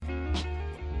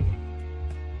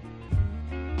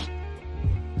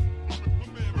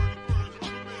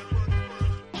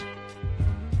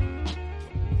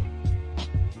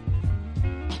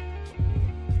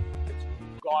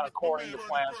gone according to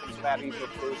plan since Matt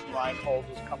Eberflus and Ryan Poles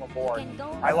has come aboard.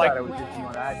 I thought it was just you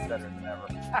and I better than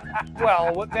ever.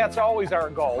 Well, that's always our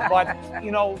goal. But,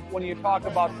 you know, when you talk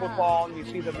about football and you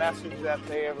see the message that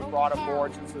they have brought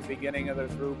aboard since the beginning of the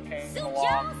group came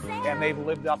along, and they've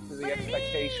lived up to the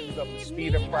expectations of the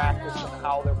speed of practice and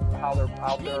how they're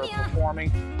out there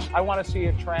performing, I want to see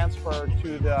it transfer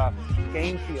to the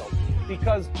game field,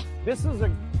 because this is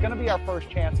going to be our first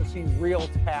chance to see real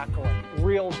tackling,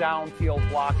 real downfield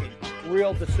blocking,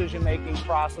 real decision-making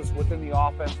process within the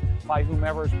offense by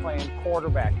whomever is playing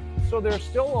quarterback. So there's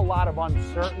still a lot of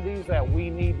uncertainties that we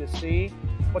need to see,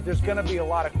 but there's going to be a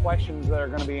lot of questions that are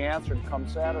going to be answered come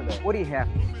Saturday. What do you have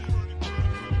to see?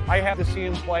 I have to see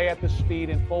him play at the speed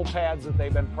and full pads that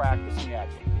they've been practicing at,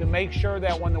 to make sure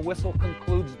that when the whistle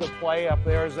concludes the play, if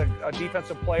there's a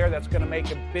defensive player that's going to make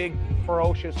a big,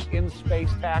 ferocious,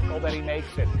 in-space tackle, that he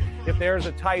makes it. If there's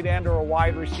a tight end or a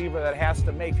wide receiver that has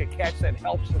to make a catch that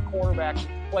helps the quarterback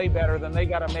play better, then they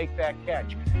got to make that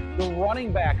catch. The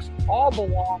running backs all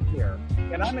belong here,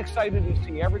 and I'm excited to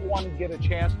see everyone get a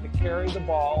chance to carry the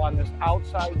ball on this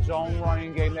outside zone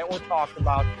running game that we're talking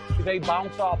about. Do they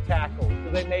bounce off tackles?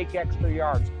 Do they make extra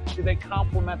yards? Do they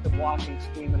complement the blocking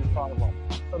scheme in front of them?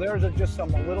 So there's just some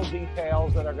little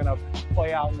details that are going to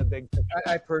play out in the big picture.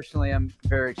 I personally am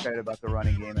very excited about the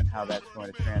running game and how that's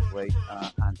going to translate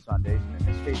on Sundays, and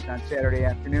in this case on Saturday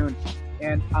afternoon.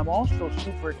 And I'm also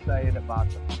super excited about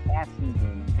the passing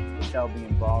game which I'll be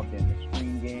involved in, the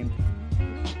screen game,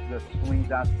 the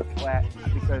swings out the flat,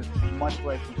 because much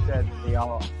like you said, they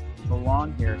all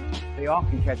belong here. They all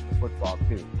can catch the football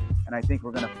too. And I think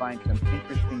we're going to find some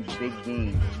interesting big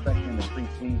games, especially in the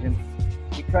preseason,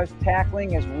 because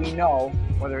tackling, as we know,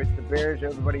 whether it's the Bears or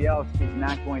everybody else, is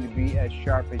not going to be as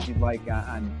sharp as you'd like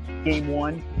on game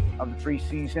one of the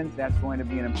preseason. That's going to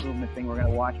be an improvement thing we're going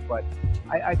to watch. But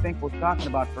I think we're talking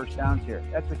about first downs here.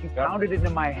 That's what you pounded into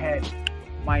my head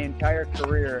my entire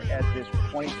career at this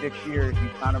 26 years. You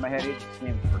pounded my head, it's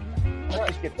the first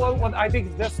down. Well, I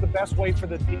think that's the best way for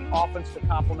the offense to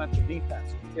complement the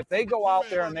defense. If they go out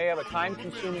there and they have a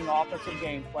time-consuming offensive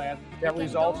game plan that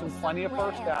results in plenty of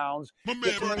first downs,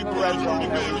 gets them in the red zone,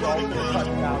 that results in a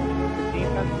touchdown, the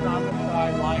defense is on the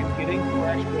sideline, getting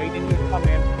fresh, waiting to come in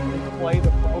and play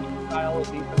the pro style of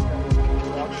defense that we see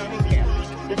throughout training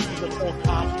camp. This is the full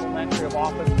complementary of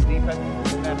offense and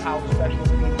defense, and then how special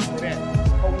teams fit in.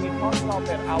 But when you talk about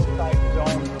that outside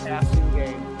zone passing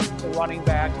game, the running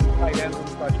backs, the tight ends and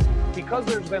such, because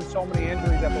there's been so many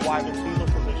injuries at the wide receiver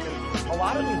position, a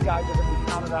lot of these guys are going to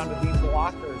be counted onto these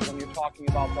blockers when you're talking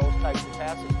about those types of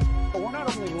passes. So we're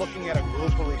not only looking at a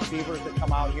group of receivers that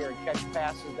come out here and catch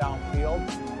passes downfield,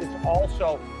 it's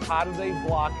also how do they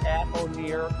block at or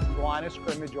near the line of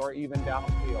scrimmage or even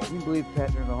downfield. Do you believe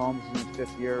Patrick Mahomes is in his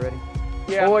fifth year already?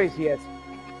 Yeah. Boys, he has.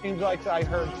 Seems like I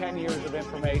heard 10 years of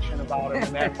information about him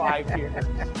in that 5 years.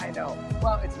 I know.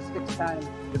 Well, it's a six-time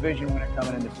division winner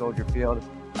coming into Soldier Field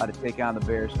to take on the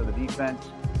Bears. So the defense,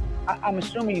 I'm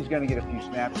assuming he's going to get a few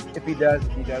snaps. If he does,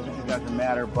 if he doesn't, it doesn't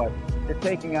matter. But they're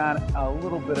taking on a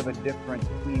little bit of a different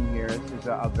team here. This is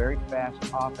a very fast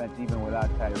offense, even without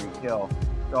Tyreek Hill.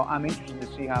 So I'm interested to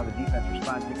see how the defense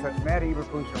responds, because Matt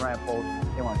Eberflus and Ryan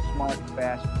Poles, they want smart,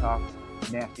 fast, tough,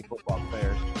 nasty football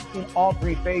players in all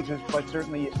three phases, but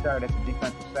certainly you start at the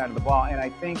defensive side of the ball. And I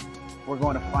think we're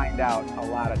going to find out a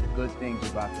lot of good things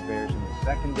about the Bears in the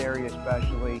secondary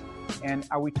especially. And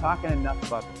are we talking enough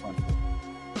about the front four?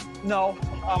 No,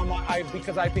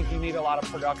 because I think you need a lot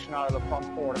of production out of the front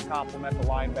four to complement the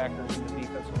linebackers and the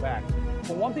defensive back.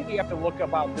 But one thing you have to look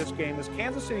about this game is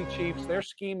Kansas City Chiefs, their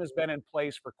scheme has been in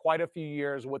place for quite a few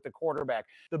years with the quarterback.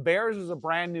 The Bears is a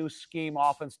brand new scheme,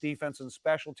 offense, defense, and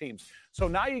special teams. So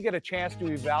now you get a chance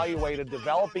to evaluate a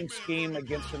developing scheme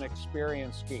against an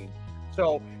experienced scheme.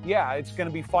 So, yeah, it's going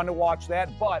to be fun to watch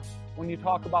that. But when you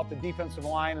talk about the defensive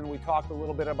line, and we talked a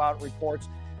little bit about reports,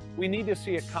 we need to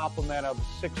see a complement of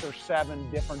 6 or 7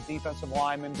 different defensive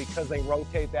linemen because they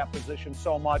rotate that position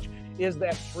so much. Is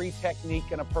that tree technique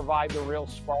going to provide the real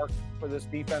spark for this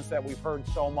defense that we've heard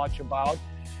so much about?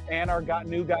 And got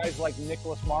new guys like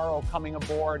Nicholas Morrow coming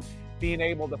aboard, being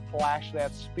able to flash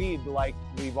that speed like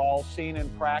we've all seen in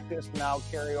practice, now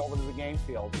carry over to the game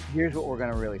field. Here's what we're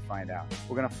going to really find out.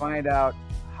 We're going to find out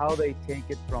how they take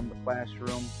it from the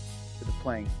classroom to the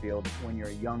playing field when you're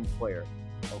a young player.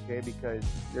 Okay, because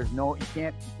you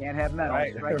can't have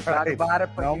medals, right? Talk about it,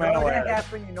 but no, you know they're going to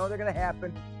happen. You know they're going to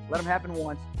happen. Let them happen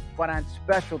once. But on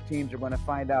special teams, we're going to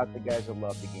find out the guys that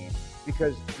love the game,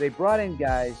 because they brought in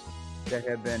guys that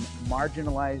have been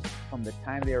marginalized from the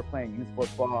time they were playing youth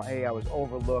football. Hey, I was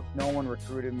overlooked. No one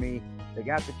recruited me. They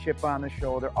got the chip on the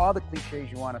shoulder. All the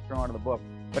cliches you want to throw into the book.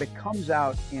 but it comes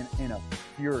out in a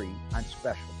fury on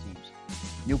special teams.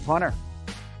 New punter,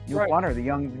 the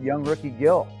young rookie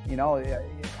Gill.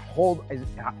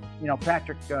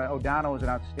 Patrick O'Donnell is an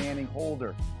outstanding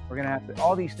holder. We're going to have to,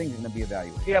 all these things are going to be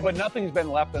evaluated. Yeah, but nothing's been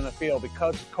left in the field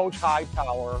because Coach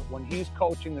Hightower, when he's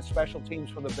coaching the special teams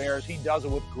for the Bears, he does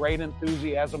it with great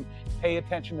enthusiasm. Pay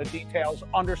attention to details,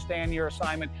 understand your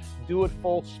assignment, do it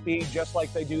full speed, just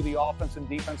like they do the offense and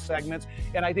defense segments.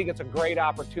 And I think it's a great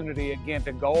opportunity, again,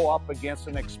 to go up against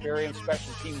an experienced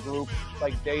special team group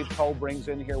like Dave Coe brings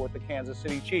in here with the Kansas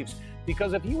City Chiefs.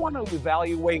 Because if you want to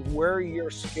evaluate where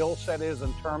your skill set is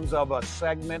in terms of a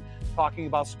segment, talking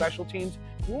about special teams,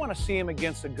 you want to see him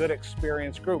against a good,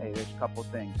 experienced group. Hey, there's a couple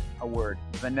things. A word.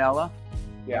 Vanilla.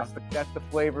 Yeah. That's the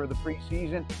flavor of the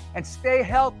preseason. And stay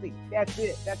healthy. That's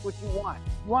it. That's what you want.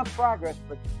 You want progress,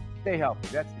 but stay healthy.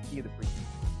 That's the key of the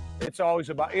preseason. It's always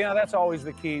about, that's always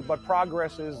the key. But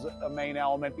progress is a main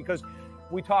element because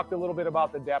we talked a little bit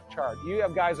about the depth chart. You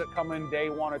have guys that come in day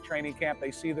one of training camp,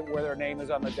 they see that where their name is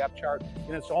on the depth chart,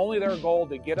 and it's only their goal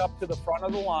to get up to the front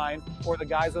of the line or the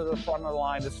guys at the front of the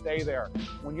line to stay there.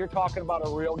 When you're talking about a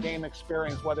real game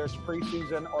experience, whether it's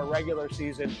preseason or regular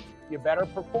season, you better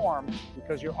perform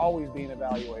because you're always being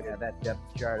evaluated. Yeah, that depth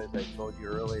chart, as I told you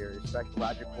earlier, is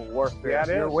psychological warfare. Yeah,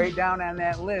 you're way down on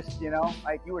that list,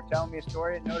 like you were telling me a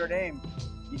story at Notre Dame.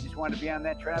 You just wanted to be on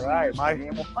that traveling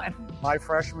team. My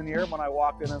freshman year, when I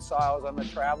walked in and saw I was on the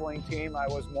traveling team, I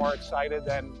was more excited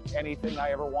than anything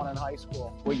I ever won in high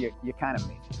school. Well, you kind of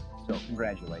made it. So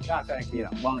congratulations. Yeah, thank you.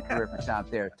 Long career for Tom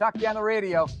there. Talk to you on the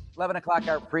radio. 11 o'clock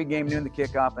our pregame, noon the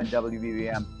kickoff on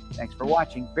WBBM. Thanks for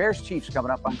watching. Bears Chiefs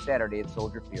coming up on Saturday at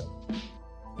Soldier Field.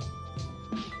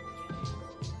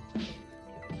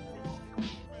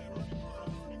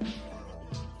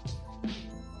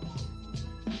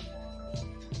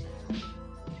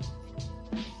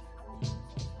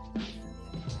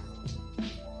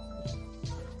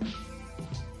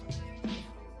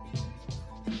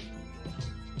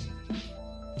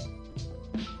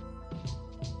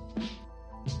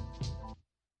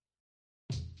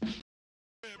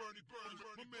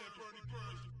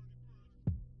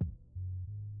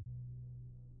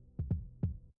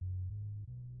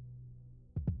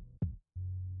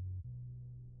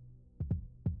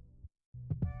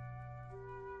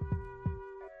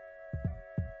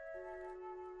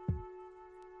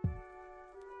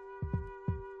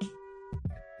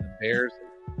 Bears.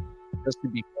 Just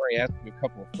before I ask you a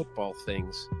couple of football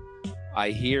things, I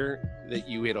hear that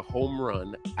you hit a home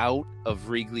run out of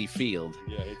Wrigley Field.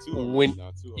 Yeah, hit two.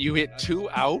 You hit two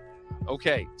out?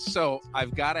 Okay, so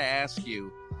I've got to ask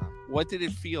you, what did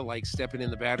it feel like stepping in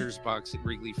the batter's box at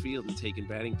Wrigley Field and taking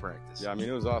batting practice? Yeah, I mean,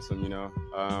 it was awesome,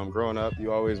 growing up,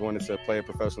 you always wanted to play a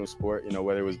professional sport,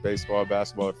 whether it was baseball,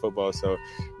 basketball, or football. So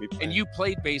And you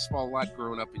played baseball a lot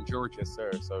growing up in Georgia. Yes,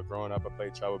 sir. So growing up, I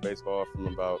played travel baseball from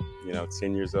about,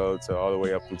 10 years old to all the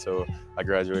way up until I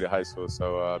graduated high school.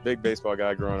 So big baseball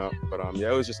guy growing up. But, it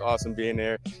was just awesome being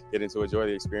there, getting to enjoy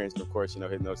the experience. And, of course,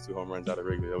 hitting those two home runs out of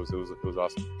Wrigley. It was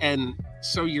awesome. And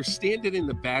so you're standing in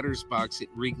the batter's box at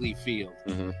Wrigley Field.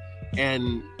 Mm-hmm.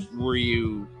 And were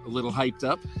you a little hyped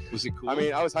up? Was it cool? I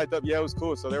mean, I was hyped up. Yeah, it was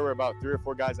cool. So there were about 3 or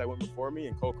 4 guys that went before me,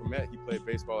 and Cole Kmet, he played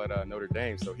baseball at Notre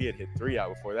Dame, so he had hit 3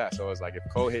 out before that. So I was like, if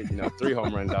Cole hit, 3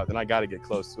 home runs out, then I got to get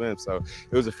close to him. So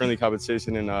it was a friendly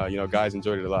competition, and guys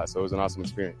enjoyed it a lot. So it was an awesome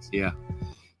experience. Yeah.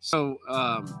 So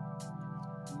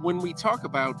when we talk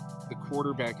about the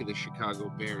quarterback of the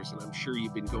Chicago Bears, and I'm sure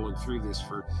you've been going through this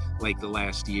for like the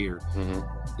last year,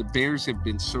 the Bears have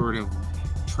been sort of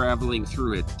traveling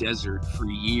through a desert for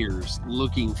years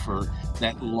looking for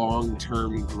that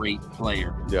long-term great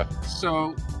player. Yeah.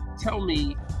 So tell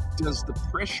me, does the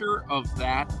pressure of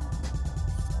that,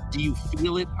 do you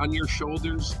feel it on your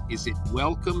shoulders? Is it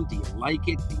welcome? Do you like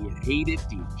it? Do you hate it?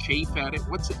 Do you chafe at it?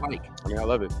 What's it like? I mean, I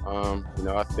love it.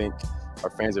 I think our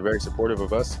fans are very supportive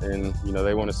of us, and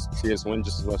they want to see us win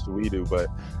just as much as we do. But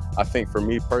I think for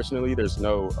me personally, there's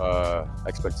no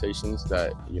expectations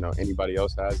that anybody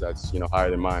else has that's higher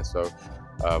than mine. So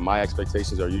my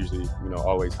expectations are usually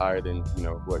always higher than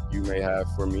what you may have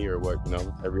for me, or what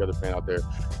every other fan out there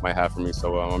might have for me.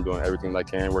 So I'm doing everything I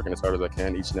can, working as hard as I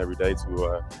can each and every day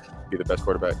to be the best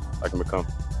quarterback I can become.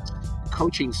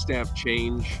 Coaching staff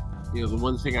change. The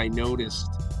one thing I noticed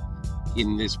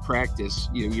in this practice,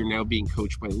 you're now being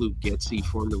coached by Luke Getsy,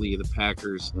 formerly of the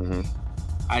Packers. Mm-hmm.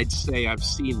 I'd say I've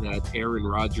seen that Aaron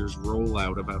Rodgers roll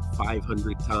out about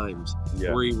 500 times,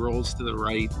 where he rolls to the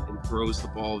right and throws the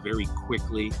ball very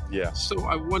quickly. Yeah. So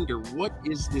I wonder, what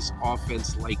is this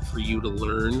offense like for you to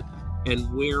learn?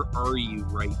 And where are you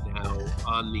right now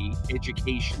on the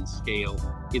education scale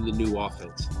in the new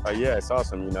offense? Yeah, it's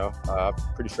awesome. I'm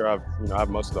pretty sure I have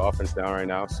most of the offense down right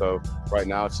now. So right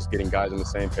now it's just getting guys on the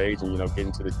same page and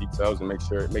getting to the details and making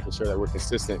sure that we're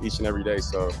consistent each and every day.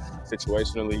 So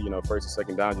situationally, first and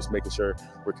second down, just making sure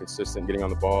we're consistent, getting on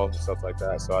the ball and stuff like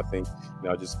that. So I think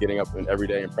just getting up every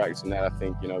day and practicing that. I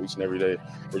think each and every day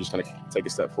we're just going to take a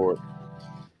step forward.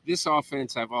 This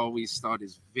offense, I've always thought,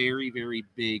 is very, very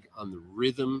big on the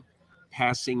rhythm,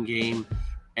 passing game,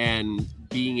 and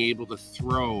being able to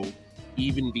throw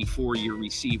even before your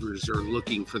receivers are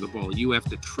looking for the ball. You have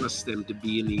to trust them to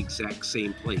be in the exact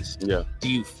same place. Yeah. Do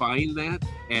you find that?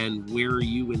 And where are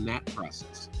you in that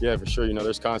process? Yeah, for sure.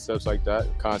 There's concepts like that,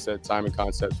 timing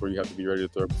concepts where you have to be ready to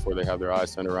throw before they have their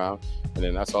eyes turned around. And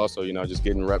then that's also, just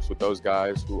getting reps with those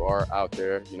guys who are out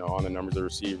there, on the numbers of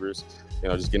receivers,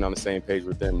 just getting on the same page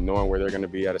with them, knowing where they're going to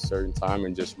be at a certain time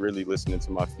and just really listening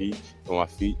to my feet. When my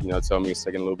feet, tell me it's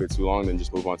taking a little bit too long, then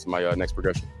just move on to my next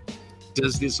progression.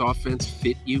 Does this offense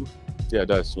fit you? Yeah, it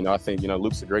does. I think,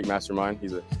 Luke's a great mastermind.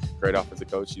 He's a great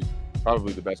offensive coach. He's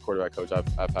probably the best quarterback coach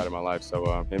I've had in my life.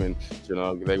 So him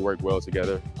and, they work well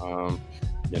together.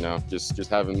 Just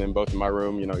having them both in my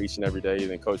room, each and every day.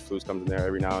 And then Coach Flus comes in there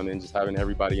every now and then, just having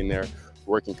everybody in there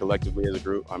working collectively as a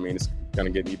group. I mean, it's going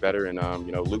to get me better. And,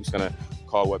 Luke's going to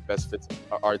call what best fits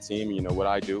our team, what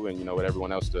I do and, what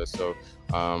everyone else does. So,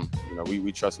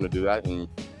 we trust him to do that. And,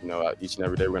 each and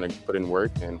every day we're going to put in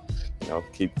work and,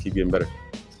 keep getting better.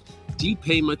 Do you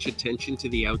pay much attention to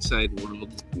the outside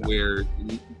world where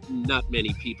not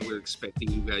many people are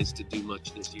expecting you guys to do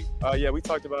much this year? Yeah, we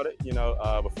talked about it,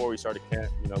 before we started camp.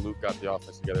 Luke got the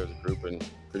offense together as a group and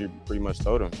pretty much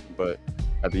told him. But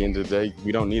at the end of the day,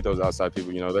 we don't need those outside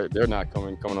people. They're not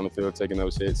coming on the field taking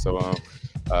those hits. So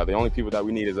the only people that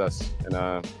we need is us.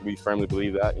 And we firmly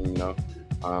believe that. And,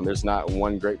 there's not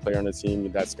one great player on the team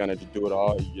that's going to do it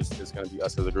all. It's going to be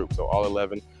us as a group. So all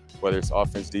 11, whether it's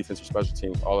offense, defense, or special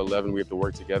teams, all 11, we have to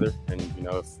work together. And,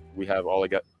 if we have all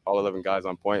 11 guys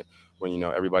on point when,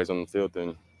 everybody's on the field,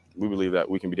 then we believe that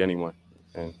we can beat anyone.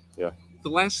 And, yeah. The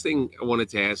last thing I wanted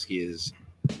to ask you is,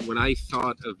 when I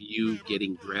thought of you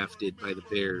getting drafted by the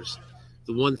Bears,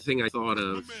 the one thing I thought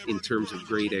of in terms of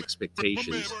great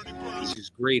expectations is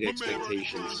just great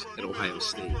expectations at Ohio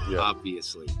State,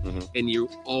 obviously. Mm-hmm. And you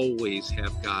always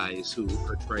have guys who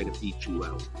are trying to beat you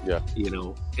out,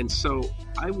 And so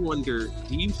I wonder,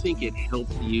 do you think it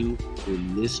helped you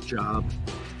in this job,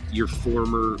 your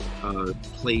former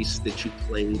place that you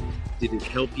played? Did it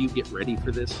help you get ready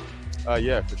for this?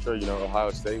 Yeah, for sure. Ohio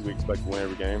State, we expect to win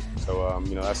every game. So,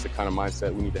 that's the kind of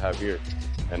mindset we need to have here.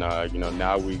 And,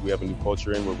 now we have a new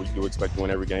culture in where we do expect to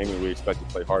win every game, and we expect to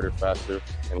play harder, faster,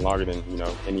 and longer than,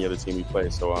 any other team we play.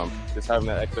 So just having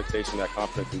that expectation, that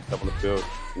confidence and stuff on the field,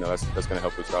 that's going to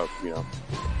help us out,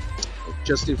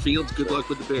 Justin Fields, good luck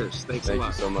with the Bears. Thanks a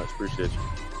lot. Thank you so much. Appreciate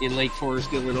you. In Lake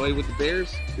Forest, Illinois with the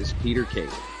Bears, this is Peter King.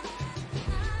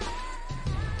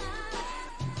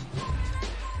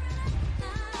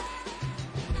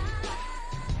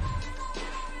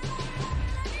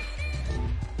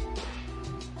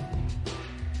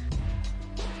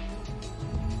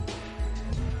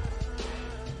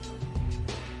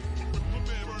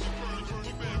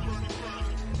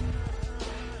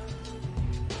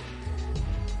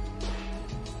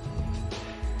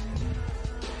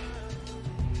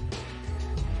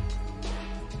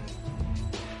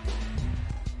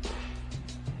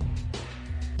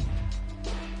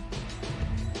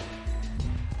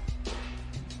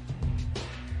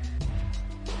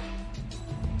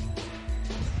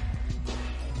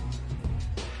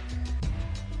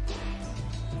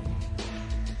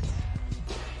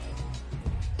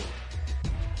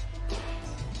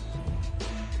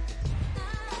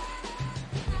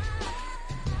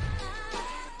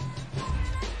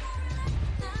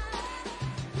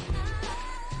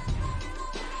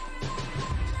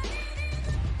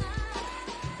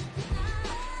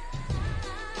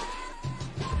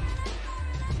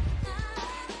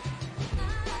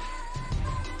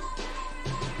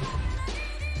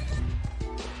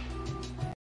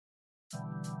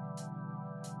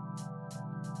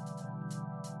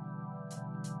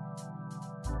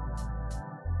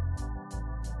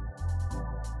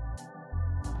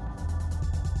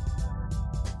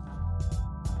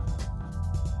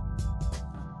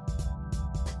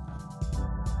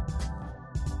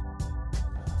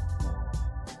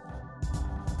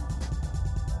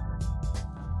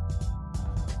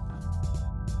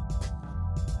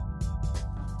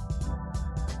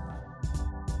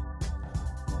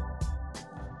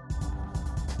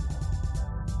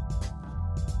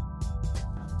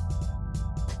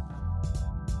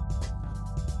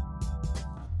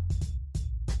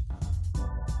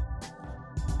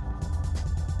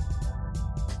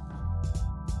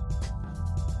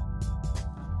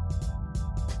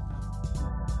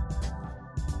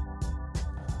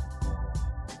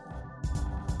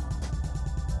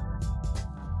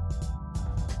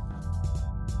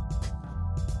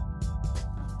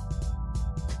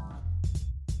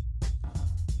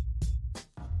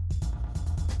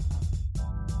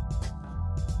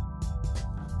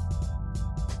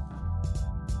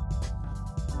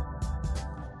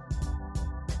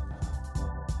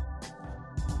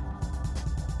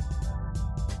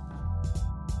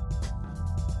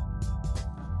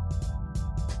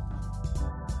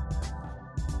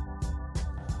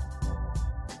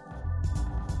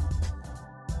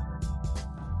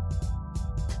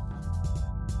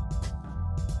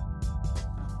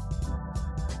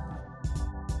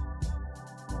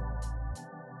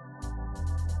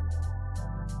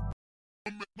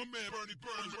 My man Bernie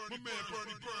Burns, my man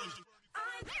Bernie Burns.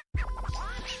 I just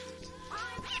wanna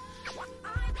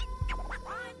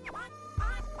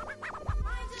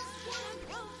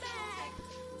go back.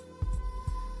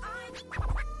 I just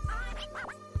wanna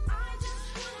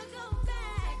go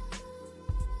back.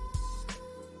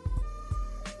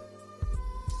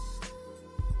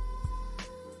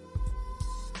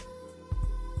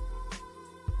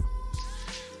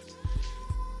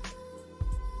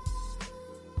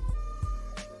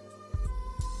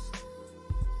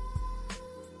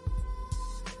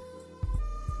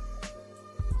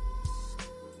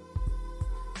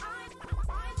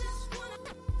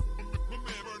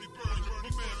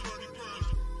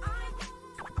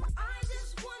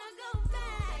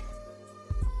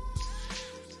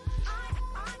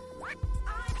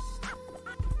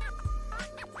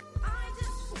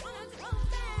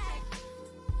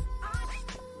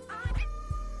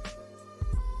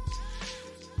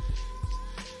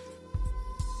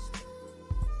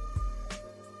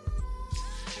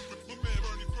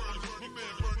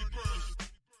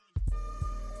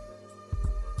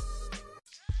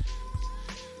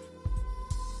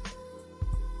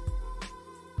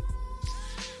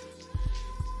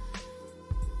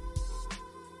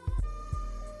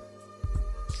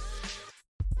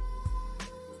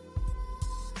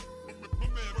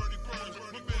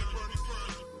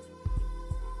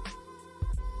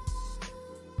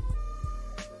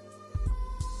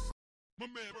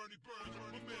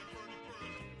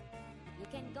 You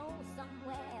can go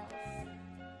somewhere else.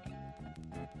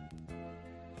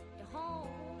 To home,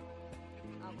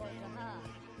 I'll go to her.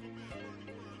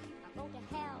 I'll go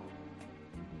to hell.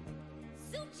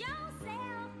 Suit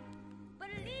yourself, but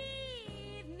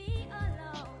leave me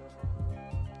alone.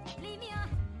 Leave me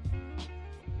alone.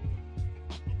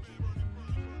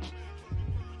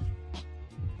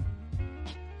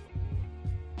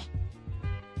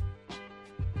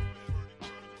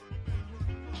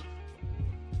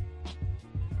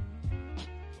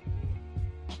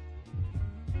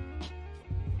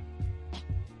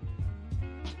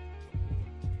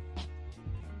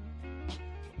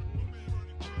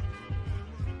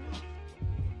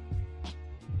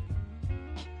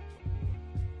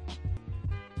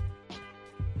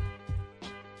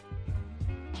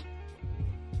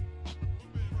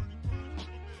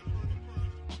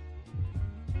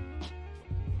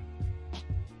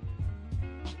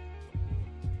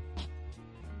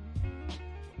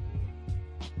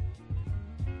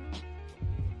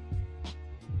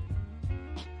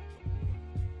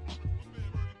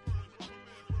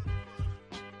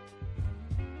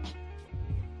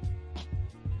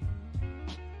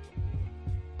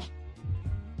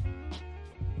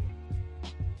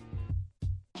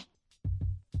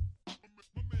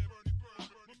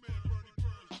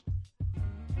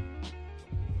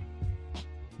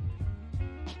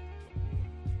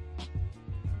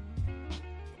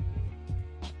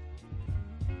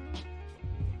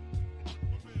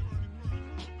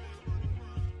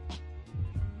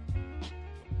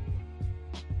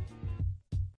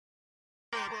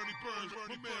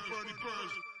 My man Bernie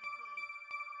Burns.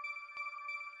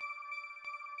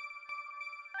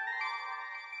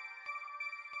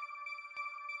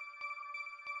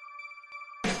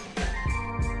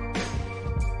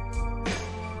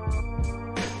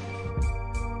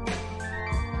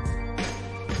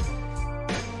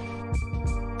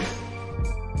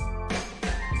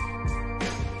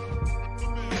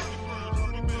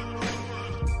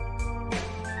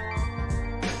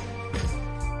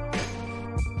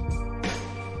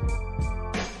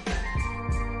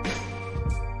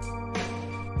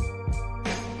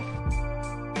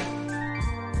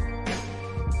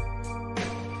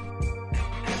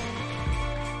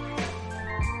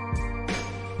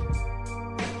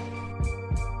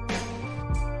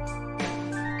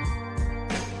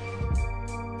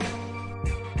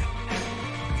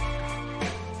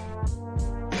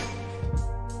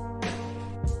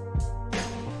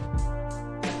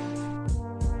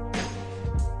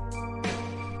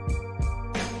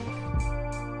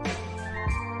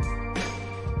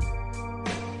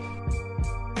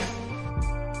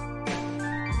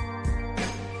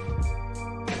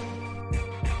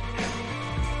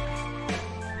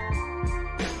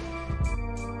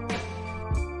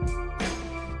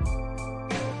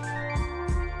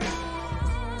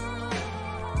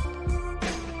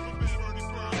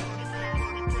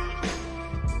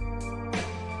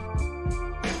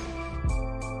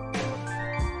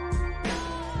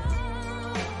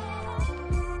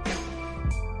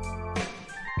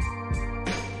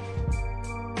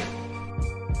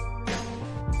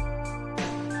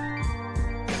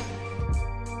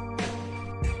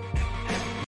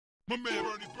 My man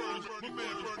Bernie Burns, my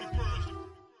man Bernie Burns.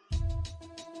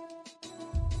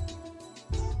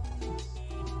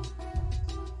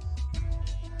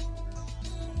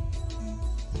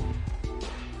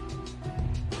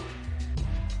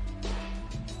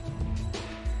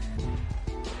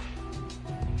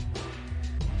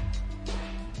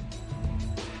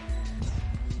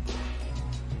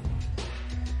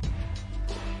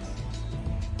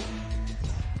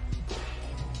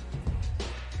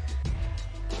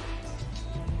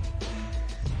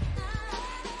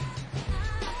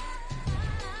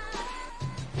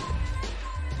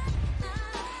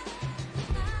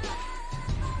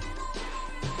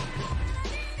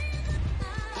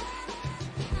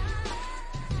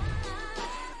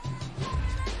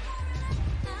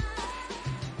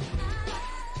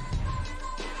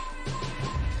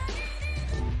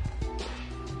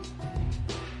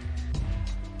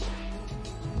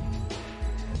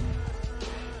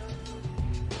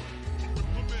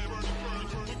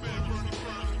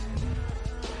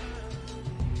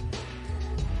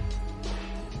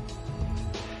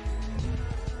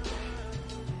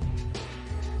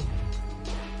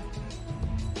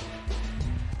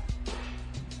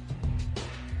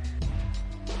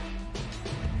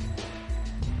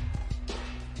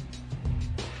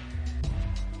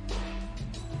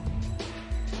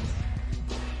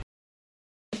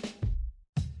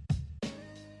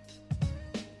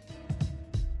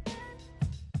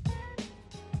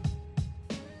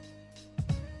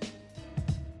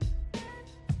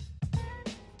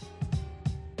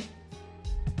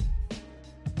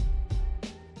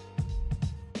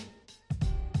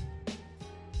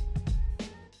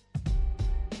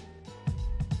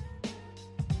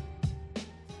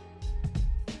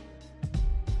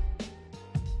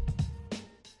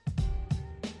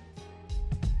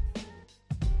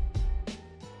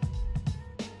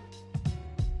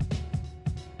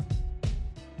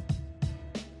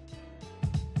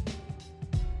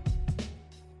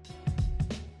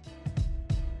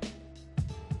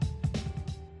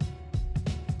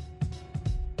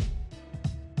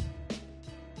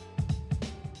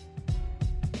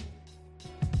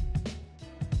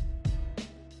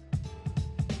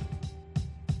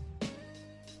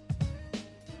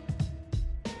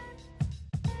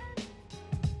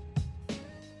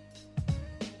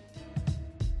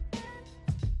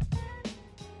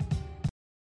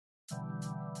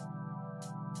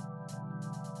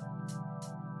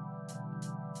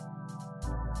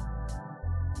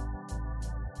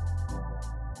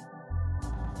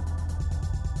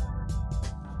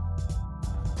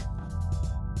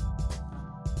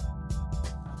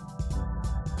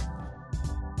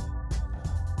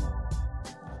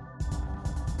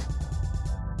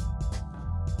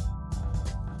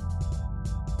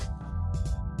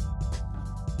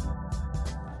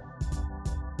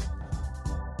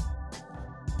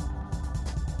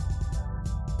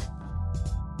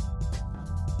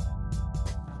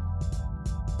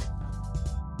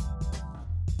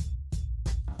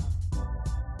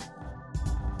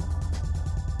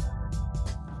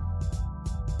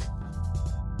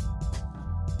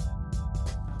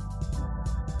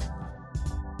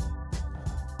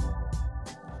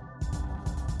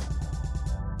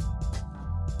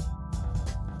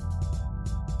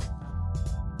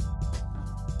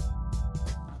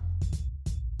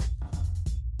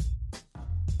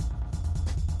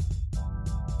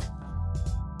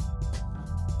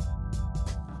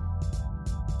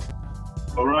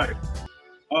 All right.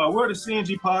 We're the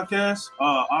CNG Podcast.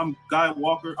 I'm Guy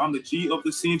Walker. I'm the G of the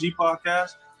CNG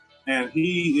Podcast. And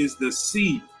he is the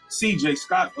CJ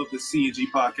Scott of the CNG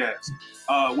Podcast.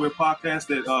 We're a podcast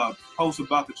that posts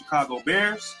about the Chicago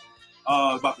Bears,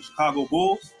 about the Chicago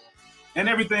Bulls, and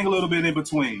everything a little bit in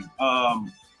between.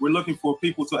 We're looking for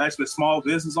people to actually small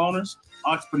business owners,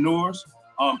 entrepreneurs,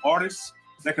 artists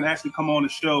that can actually come on the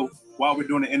show while we're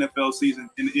doing the NFL season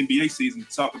and the NBA season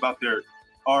to talk about their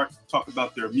art, talk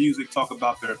about their music, talk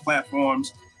about their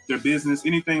platforms, their business,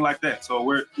 anything like that. So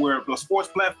we're a sports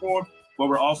platform, but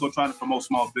we're also trying to promote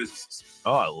small businesses.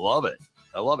 Oh, I love it.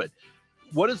 I love it.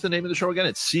 What is the name of the show again?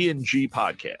 It's C&G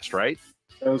Podcast, right?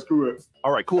 That's correct.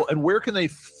 All right, cool. And where can they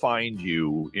find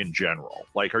you in general?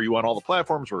 Like, are you on all the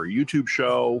platforms or a YouTube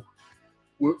show?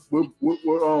 We're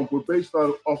based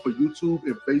off of YouTube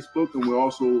and Facebook, and we're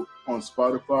also on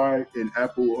Spotify and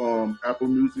Apple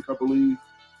Music, I believe.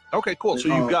 Okay, cool. So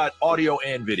you've got audio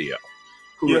and video.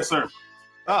 Correct. Yes, sir.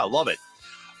 Ah, love it.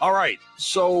 All right.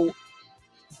 So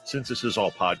since this is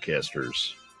all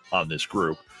podcasters on this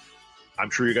group, I'm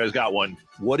sure you guys got one.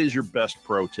 What is your best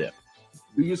pro tip?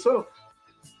 Be yourself.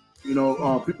 You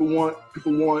know, people want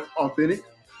authentic.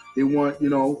 They want,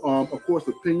 of course,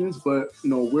 opinions, but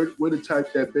we're the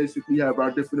type that basically have our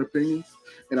different opinions,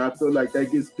 and I feel like that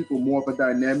gives people more of a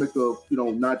dynamic of,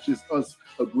 not just us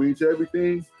agreeing to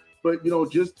everything, but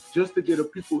just to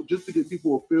get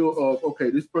people a feel of, okay,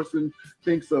 this person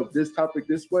thinks of this topic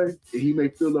this way, and he may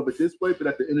feel of it this way, but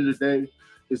at the end of the day,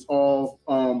 it's all,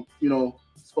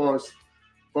 as far as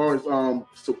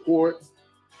support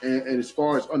and as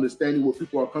far as understanding where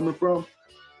people are coming from,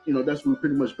 that's what we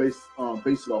pretty much base it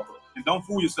off of. And don't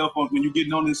fool yourself on when you're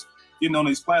getting on these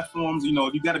platforms.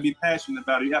 You got to be passionate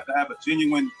about it. You have to have a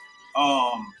genuine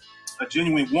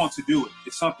want to do it.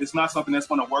 It's not something that's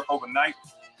going to work overnight.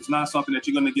 It's not something that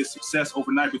you're going to get success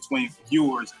overnight between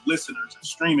viewers and listeners and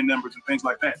streaming numbers and things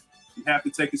like that. You have to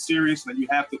take it serious, and you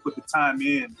have to put the time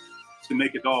in to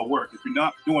make it all work. If you're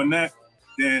not doing that,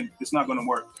 then it's not going to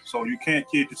work. So you can't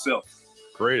kid yourself.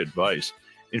 Great advice.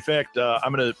 In fact,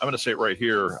 I'm gonna say it right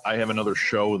here. I have another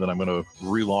show that I'm gonna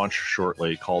relaunch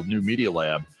shortly called New Media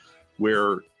Lab,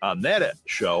 where on that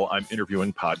show I'm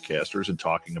interviewing podcasters and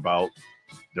talking about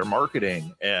their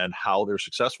marketing and how they're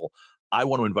successful. I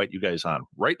want to invite you guys on.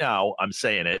 Right now, I'm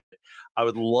saying it. I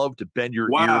would love to bend your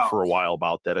ear for a while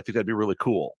about that. I think that'd be really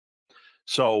cool.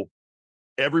 So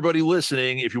everybody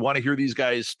listening, if you want to hear these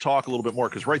guys talk a little bit more,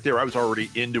 because right there I was already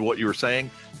into what you were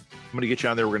saying. I'm going to get you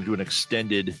on there. We're going to do an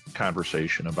extended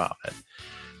conversation about it.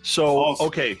 So,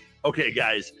 awesome. Okay,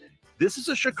 guys, this is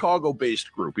a Chicago-based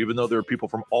group, even though there are people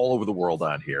from all over the world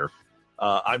on here.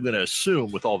 I'm going to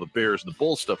assume with all the Bears and the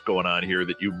Bulls stuff going on here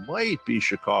that you might be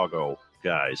Chicago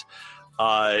guys.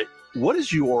 What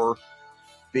is your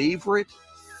favorite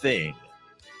thing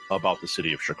about the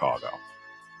city of Chicago?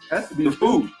 Has to be the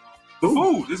food. The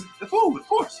food, of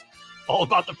course. All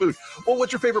about the food. Well,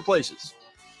 what's your favorite places?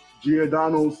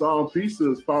 Giordano's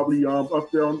pizza is probably up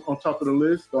there on top of the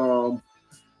list.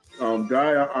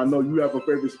 Guy, I know you have a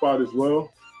favorite spot as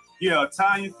well. Yeah,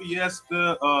 Italian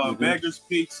Fiesta, Beggar's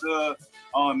Pizza,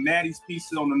 Maddie's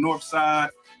Pizza on the north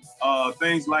side,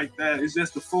 things like that. It's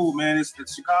just the food, man.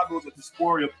 Chicago's a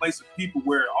diaspora, place of people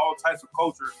where all types of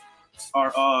culture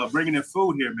are bringing their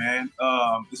food here, man.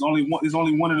 It's only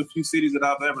one of the few cities that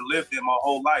I've ever lived in my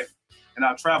whole life, and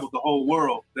I've traveled the whole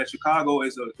world. That Chicago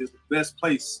is the best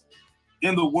place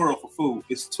in the world for food.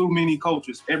 It's too many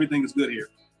cultures. Everything is good here.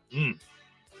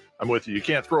 I'm with you. You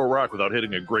can't throw a rock without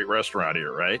hitting a great restaurant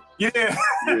here, right? Yeah.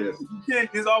 You can't.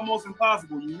 It's almost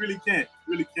impossible. You really can't.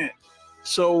 Really can't.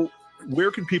 So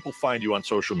where can people find you on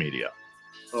social media?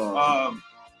 Go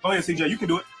ahead, CJ. You can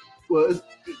do it. Well,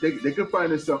 they can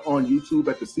find us on YouTube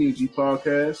at the C&G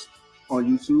Podcast on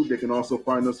YouTube. They can also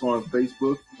find us on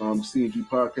Facebook, C&G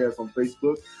Podcast on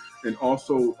Facebook. And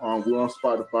also, we're on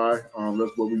Spotify.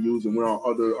 That's what we use, and we're on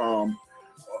other,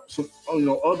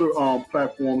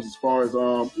 platforms as far as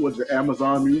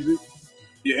Amazon Music.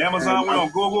 Yeah, Amazon. We're on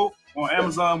Google. On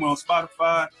Amazon, we're on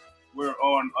Spotify. We're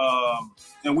on,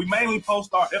 and we mainly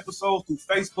post our episodes through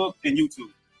Facebook and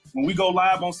YouTube. When we go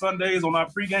live on Sundays on our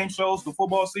pregame shows for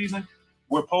football season,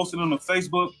 we're posting on the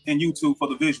Facebook and YouTube for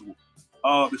the visual.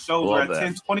 The shows are at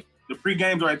 10:20. The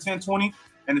pregames are at 10:20,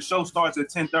 and the show starts at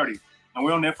 10:30. And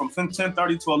we're on there from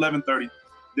 10:30 to 11:30.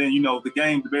 Then,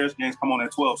 the Bears games come on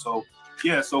at 12. So,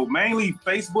 yeah, so mainly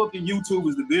Facebook and YouTube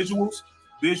is the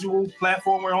visual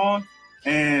platform we're on.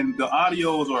 And the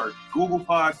audios are Google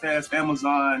Podcasts,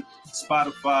 Amazon,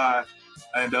 Spotify,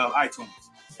 and iTunes.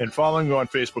 And following you on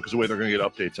Facebook is the way they're going to get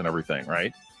updates and everything,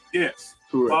 right? Yes.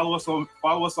 Correct. Follow us on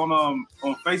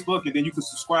Facebook, and then you can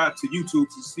subscribe to YouTube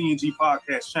to C&G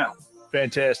Podcast channel.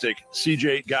 Fantastic.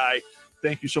 CJ, Guy,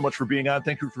 thank you so much for being on.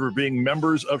 Thank you for being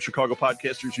members of Chicago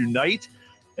Podcasters Unite.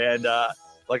 And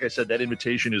like I said, that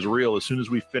invitation is real. As soon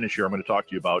as we finish here, I'm going to talk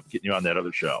to you about getting you on that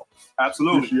other show.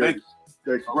 Absolutely. Thank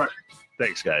you. All right.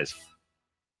 Thanks, guys.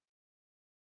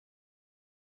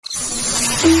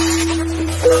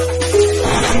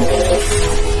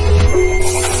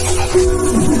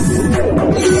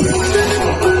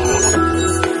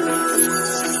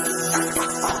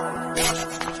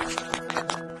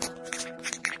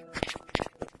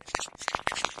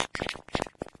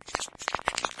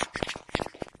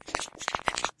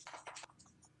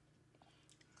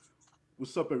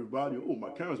 What's up, everybody? Oh, my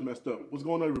camera's messed up. What's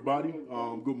going on, everybody?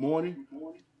 Good morning.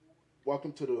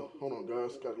 Welcome to the... Hold on,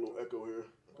 guys. Got a little echo here.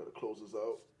 I got to close this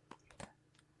out.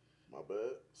 My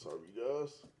bad. Sorry,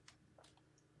 guys.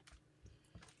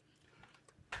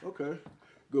 Okay.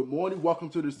 Good morning. Welcome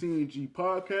to the C&G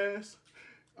Podcast.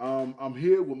 I'm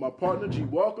here with my partner, G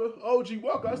Walker. Oh, G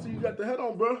Walker, I see you got the hat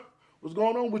on, bro. What's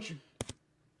going on with you?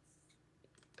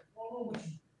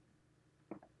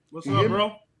 What's up,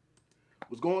 bro?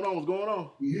 What's going on?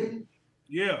 You hear me?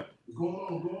 Yeah. What's going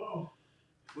on?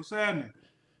 What's happening?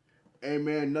 Hey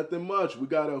man, nothing much. We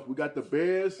got the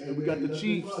Bears and we got the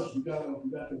Chiefs.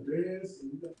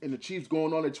 And the Chiefs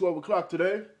going on at 12 o'clock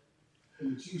today.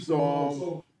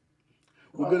 So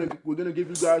we're gonna give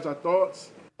you guys our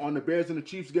thoughts on the Bears and the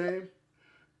Chiefs game,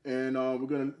 and we're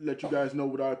gonna let you guys know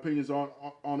what our opinions on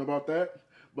about that.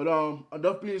 But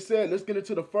enough being said, let's get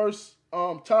into the first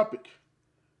topic,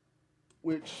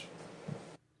 which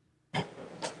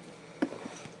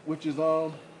is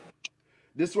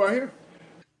this right here.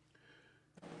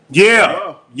 Yeah,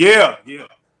 Wow. yeah.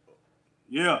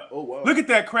 Oh wow. Look at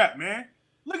that crap, man.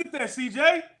 Look at that,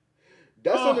 CJ.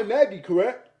 That's under Nagy,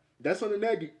 correct? That's under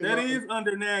Nagy. That is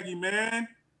under Nagy, man.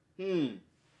 We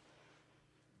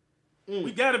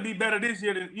got to be better this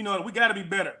year. We got to be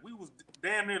better. We was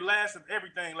damn near last of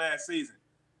everything last season.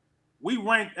 We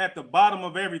ranked at the bottom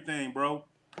of everything, bro.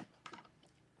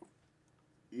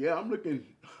 Yeah, I'm looking.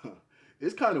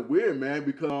 It's kind of weird, man,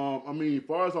 because as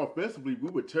far as offensively,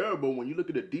 we were terrible. When you look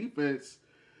at the defense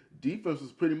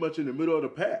was pretty much in the middle of the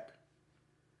pack.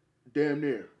 Damn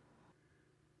near.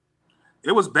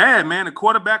 It was bad, man. The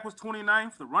quarterback was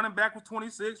 29th. The running back was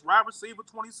 26th. Wide receiver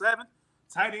 27th.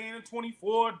 Tight end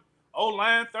 24th.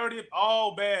 O-line 30th.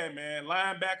 All bad, man.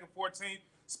 Linebacker 14th.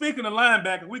 Speaking of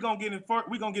linebacker, we're gonna get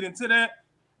into that.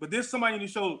 But somebody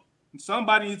needs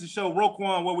to show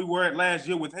Roquan where we were at last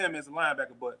year with him as a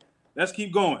linebacker. But let's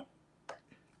keep going.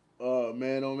 Oh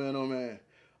man.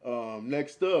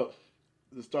 Next up,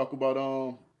 let's talk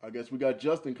about I guess we got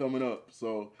Justin coming up.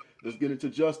 So let's get into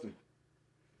Justin.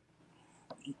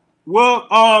 Well,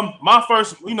 my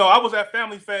first, I was at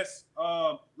Family Fest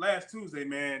last Tuesday,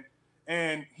 man,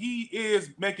 and he is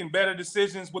making better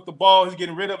decisions with the ball. He's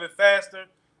getting rid of it faster.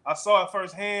 I saw it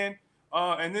firsthand.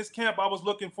 And this camp, I was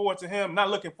looking forward to him.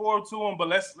 Not looking forward to him, but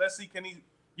let's see, can he,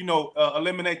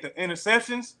 eliminate the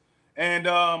interceptions? And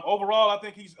overall, I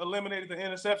think he's eliminated the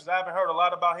interceptions. I haven't heard a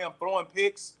lot about him throwing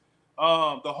picks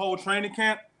the whole training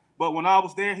camp. But when I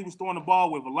was there, he was throwing the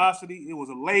ball with velocity. It was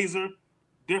a laser.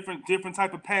 Different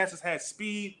type of passes had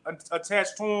speed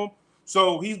attached to him.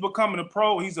 So he's becoming a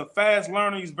pro. He's a fast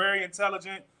learner. He's very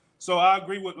intelligent. So I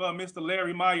agree with Mr.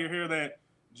 Larry Meyer here that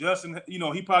Justin,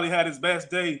 he probably had his best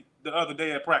day the other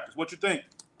day at practice. What you think?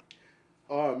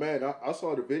 Man, I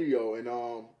saw the video,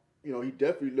 and he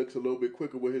definitely looks a little bit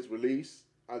quicker with his release.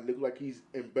 I look like he's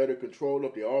in better control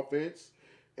of the offense,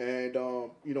 and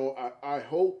I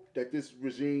hope that this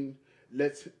regime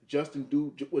lets Justin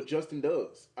do what Justin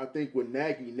does. I think with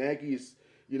Nagy is,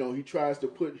 he tries to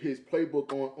put his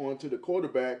playbook onto the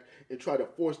quarterback and try to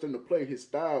force them to play his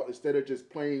style instead of just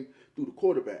playing through the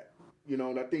quarterback.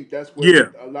 And I think that's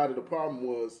where a lot of the problem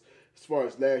was as far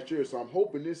as last year. So I'm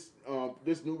hoping this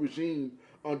new regime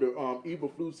under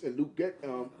Eberflus and Luke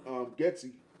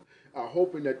Getsy are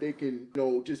hoping that they can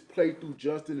just play through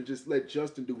Justin and just let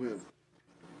Justin do him.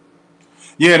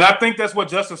 Yeah, and I think that's what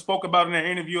Justin spoke about in that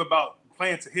interview about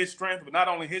playing to his strength, but not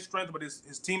only his strength, but his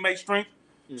teammate strength.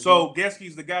 Mm-hmm. So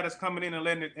Getsky's the guy that's coming in and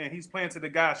letting it, and he's playing to the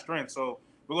guy's strength. So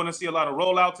we're going to see a lot of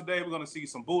rollout today. We're going to see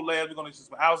some bootlegs. We're going to see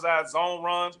some outside zone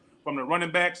runs from the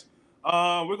running backs.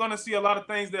 We're going to see a lot of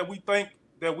things that we think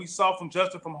that we saw from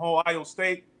Justin from Ohio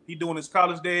State. He doing his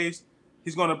college days.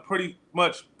 He's going to pretty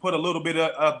much put a little bit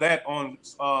of that on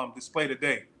display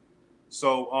today.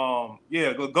 So,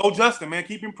 go Justin, man.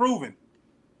 Keep improving.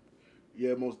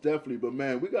 Yeah, most definitely. But,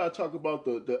 man, we got to talk about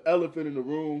the elephant in the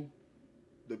room,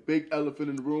 the big elephant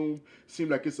in the room. Seems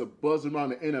like it's a buzz around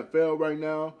the NFL right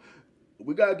now.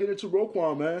 We got to get into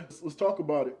Roquan, man. Let's talk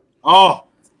about it. Oh,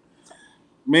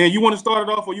 man, you want to start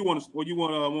it off or you want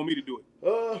me to do it?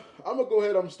 I'm going to go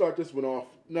ahead and start this one off.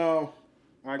 Now, all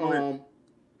right, go ahead.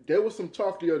 There was some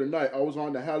talk the other night. I was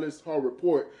on the Hallis Hall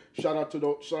Report. Shout out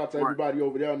to everybody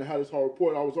over there on the Hallis Hall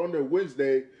Report. I was on there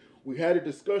Wednesday. We had a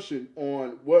discussion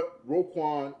on what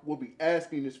Roquan will be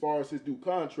asking as far as his new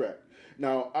contract.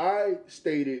 Now, I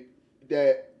stated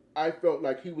that I felt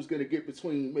like he was going to get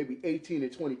between maybe 18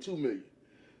 and 22 million.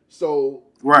 So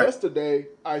yesterday,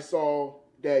 I saw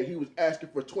that he was asking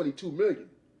for 22 million.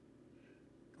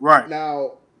 Right.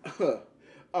 Now,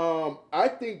 I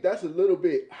think that's a little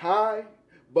bit high,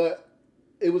 but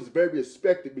it was very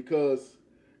expected because,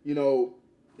 he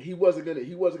wasn't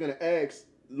gonna ask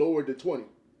lower than 20.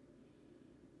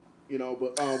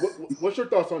 But what's your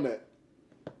thoughts on that?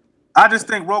 I just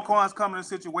think Roquan's coming in a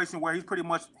situation where he's pretty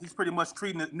much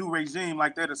treating the new regime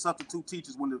like they're the substitute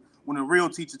teachers when the real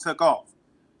teacher took off.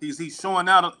 He's showing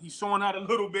out a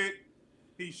little bit.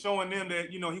 He's showing them that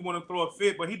he want to throw a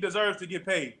fit, but he deserves to get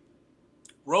paid.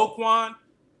 Roquan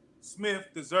Smith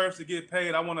deserves to get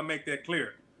paid. I want to make that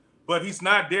clear. But he's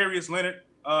not Darius Leonard.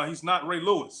 He's not Ray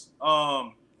Lewis.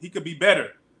 He could be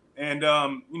better. And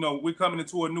we're coming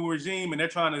into a new regime, and they're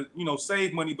trying to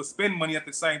save money but spend money at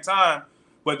the same time.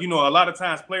 But a lot of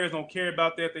times players don't care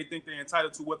about that. They think they're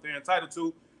entitled to what they're entitled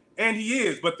to, and he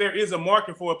is. But there is a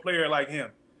market for a player like him.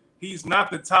 He's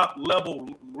not the top level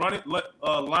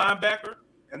linebacker,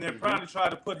 and they're trying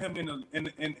to put him in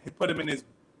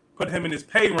his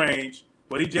pay range,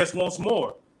 but he just wants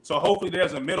more. So hopefully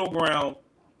there's a middle ground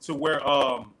to where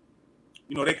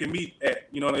they can meet at.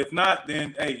 If not,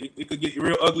 then hey, it could get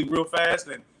real ugly real fast.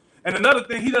 And another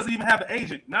thing, he doesn't even have an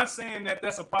agent. Not saying that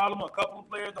that's a problem. A couple of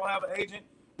players don't have an agent.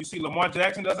 You see, Lamar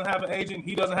Jackson doesn't have an agent.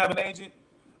 He doesn't have an agent.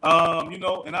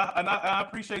 And I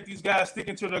appreciate these guys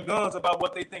sticking to their guns about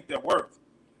what they think they're worth.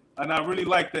 And I really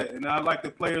like that. And I like the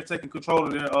players taking control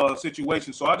of their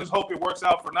situation. So I just hope it works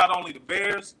out for not only the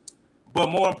Bears, but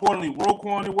more importantly,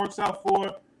 Roquan it works out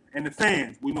for, and the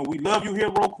fans. We love you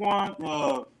here,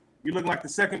 Roquan. You look like the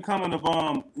second coming of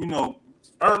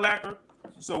Urlacher.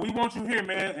 So we want you here,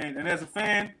 man. And as a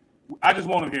fan, I just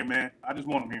want him here, man. I just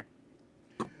want him here.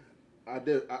 I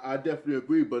definitely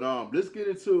agree, but let's get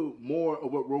into more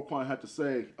of what Roquan had to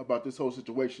say about this whole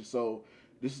situation. So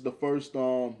this is the first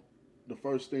thing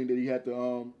that he had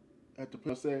to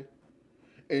say.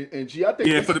 And G, I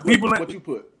think for the people what you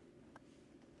put.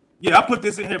 Yeah, I put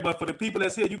this in here, but for the people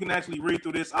that's here, you can actually read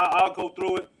through this. I'll go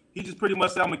through it. He just pretty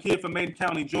much said, I'm a kid from Macon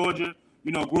County, Georgia.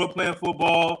 Grew up playing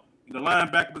football, the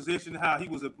linebacker position, how he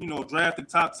was drafted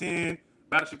top 10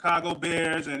 by the Chicago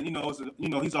Bears, and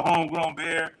he's a homegrown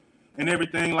Bear and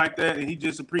everything like that, and he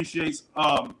just appreciates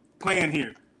playing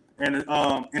here and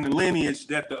in the lineage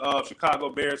that the Chicago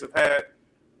Bears have had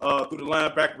through the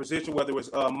linebacker position, whether it was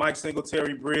Mike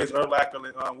Singletary, Briggs,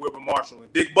 Urlacher, and Wilbur Marshall,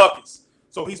 and Dick Buckets.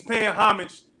 So he's paying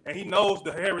homage, and he knows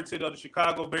the heritage of the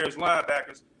Chicago Bears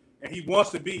linebackers, and he wants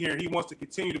to be here. He wants to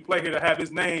continue to play here to have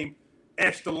his name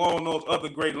etched along those other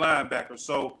great linebackers.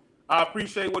 So I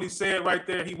appreciate what he said right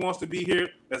there. He wants to be here.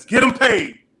 Let's get him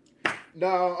paid.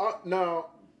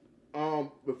 Now,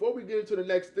 before we get into the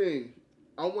next thing,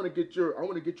 I want to get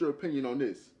your opinion on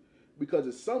this, because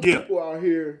there's some people out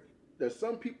here that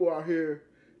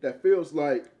feels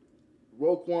like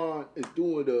Roquan is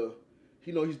doing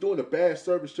he's doing a bad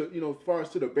service to as far as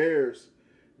to the Bears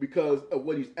because of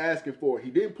what he's asking for. He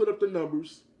didn't put up the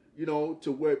numbers,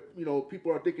 to where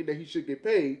people are thinking that he should get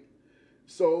paid.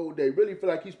 So they really feel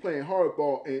like he's playing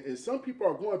hardball, and some people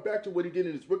are going back to what he did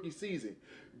in his rookie season.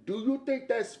 Do you think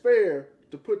that's fair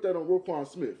to put that on Roquan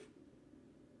Smith?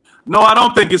 No, I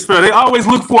don't think it's fair. They always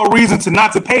look for a reason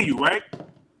not to pay you, right?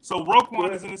 So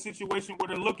Roquan is in a situation where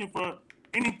they're looking for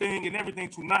anything and everything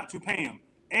not to pay him,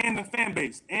 and the fan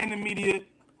base, and the media,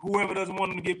 whoever doesn't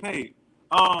want him to get paid.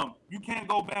 You can't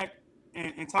go back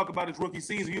and talk about his rookie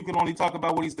season. You can only talk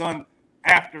about what he's done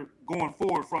after going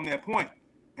forward from that point.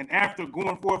 And after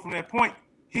going forward from that point,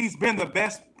 he's been the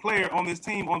best player on this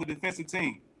team, on the defensive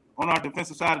team, on our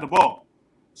defensive side of the ball.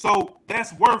 So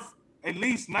that's worth at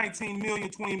least $19 million,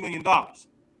 $20 million.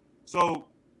 So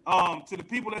to the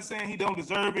people that's saying he don't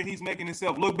deserve it, he's making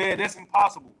himself look bad, that's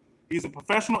impossible. He's a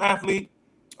professional athlete.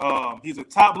 He's a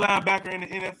top linebacker in the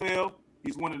NFL.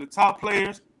 He's one of the top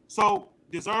players. So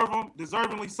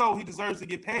deservingly so, he deserves to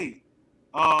get paid.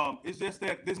 It's just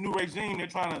that this new regime, they're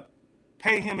trying to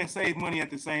pay him and save money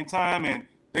at the same time, and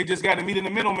they just got to meet in the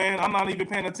middle, man. I'm not even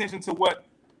paying attention to what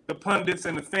the pundits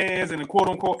and the fans and the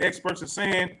quote-unquote experts are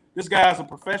saying. This guy's a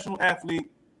professional athlete,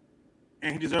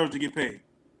 and he deserves to get paid.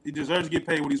 He deserves to get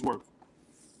paid what he's worth.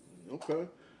 Okay.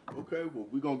 Well,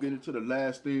 we're gonna get into the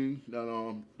last thing that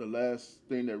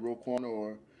Roquan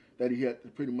or that he had to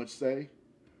pretty much say.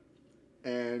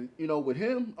 And with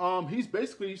him, he's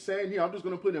basically saying here, I'm just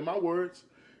gonna put in my words.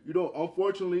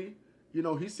 Unfortunately,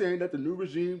 he's saying that the new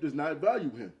regime does not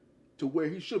value him to where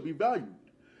he should be valued.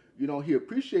 He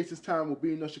appreciates his time with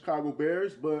being the Chicago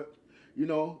Bears, but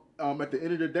at the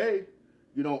end of the day,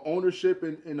 ownership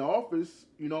in the office,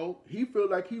 he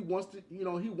feels like he wants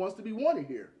to be wanted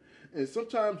here. And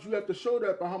sometimes you have to show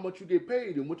that by how much you get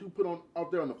paid and what you put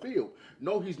out there on the field.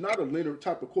 No, he's not a Leonard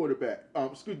type of quarterback.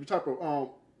 Type of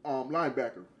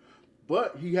linebacker,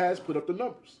 but he has put up the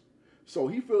numbers. So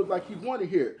he feels like he wanted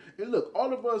here. And look,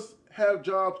 all of us have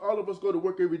jobs. All of us go to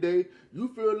work every day. You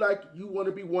feel like you want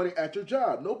to be wanted at your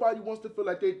job. Nobody wants to feel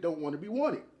like they don't want to be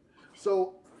wanted.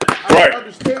 So I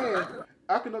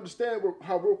can understand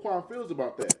how Roquan feels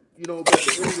about that. But at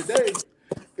the end of the day,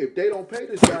 if they don't pay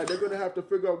this guy, they're going to have to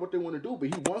figure out what they want to do.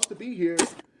 But he wants to be here,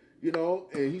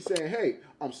 and he's saying, hey,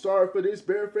 I'm sorry for this,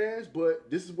 Bear fans, but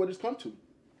this is what it's come to.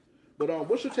 But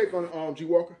what's your take on G.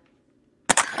 Walker?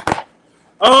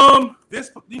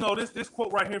 This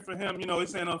quote right here for him, he's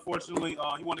saying, unfortunately,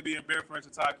 he wanted to be a Bear for his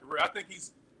entire career. I think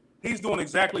he's doing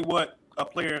exactly what a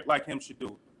player like him should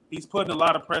do. He's putting a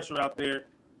lot of pressure out there,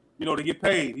 to get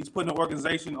paid. He's putting the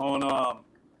organization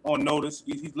on notice.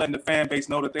 He's letting the fan base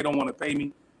know that they don't want to pay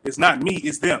me. It's not me,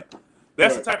 it's them.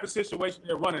 That's the type of situation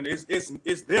they're running.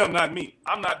 It's them, not me.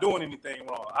 I'm not doing anything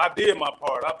wrong. I did my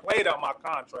part. I played out my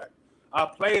contract. I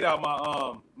played out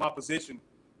my position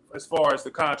as far as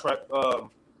the contract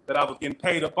that I was getting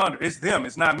paid up under. It's them.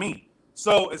 It's not me.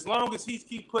 So as long as he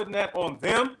keep putting that on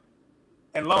them,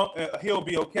 he'll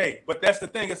be okay. But that's the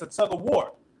thing. It's a tug of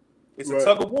war. It's a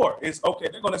tug of war. It's okay.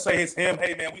 They're going to say it's him.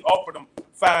 Hey, man, we offered him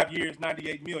 5 years,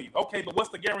 $98 million. Okay, but what's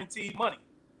the guaranteed money?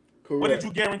 Correct. What did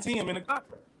you guarantee him in the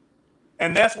contract?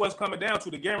 And that's what's coming down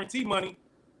to. The guarantee money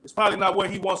is probably not where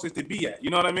he wants it to be at. You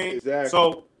know what I mean? Exactly.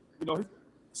 So,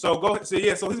 so go ahead.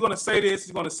 So, so he's going to say this.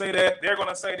 He's going to say that. They're going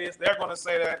to say this. They're going to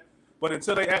say that. But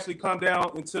until they actually come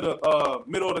down into the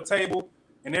middle of the table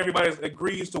and everybody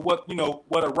agrees to what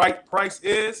a right price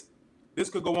is, this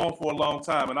could go on for a long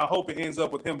time. And I hope it ends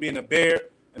up with him being a Bear,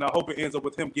 and I hope it ends up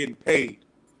with him getting paid.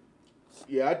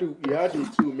 Yeah, I do. Yeah, I do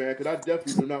too, man. Because I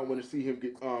definitely do not want to see him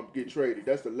get traded.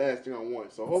 That's the last thing I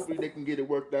want. So hopefully they can get it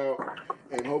worked out,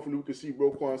 and hopefully we can see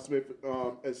Roquan Smith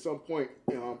at some point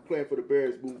playing for the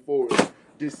Bears moving forward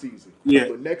this season. Yeah.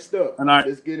 But next up,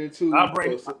 let's get into.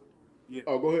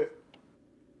 Oh, go ahead.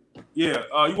 Yeah.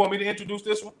 You want me to introduce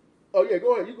this one? Oh yeah,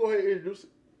 go ahead. You go ahead and introduce it.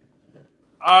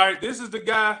 All right, this is the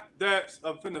guy that's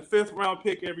in the 5th round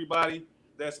pick. Everybody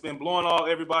that's been blowing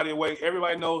everybody away.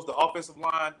 Everybody knows the offensive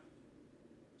line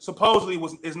supposedly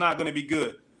is not going to be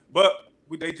good, but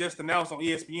they just announced on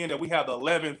ESPN that we have the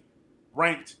 11th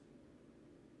ranked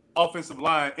offensive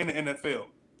line in the NFL,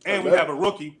 and we have a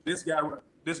rookie. This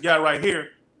guy right here,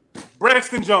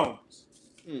 Braxton Jones.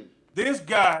 This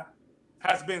guy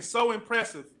has been so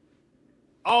impressive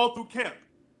all through camp.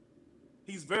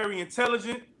 He's very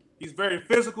intelligent. He's very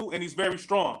physical, and he's very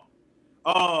strong.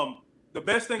 The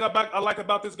best thing I like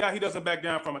about this guy, he doesn't back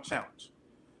down from a challenge.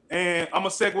 And I'm gonna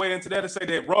segue into that and say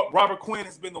that Robert Quinn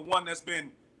has been the one that's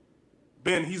been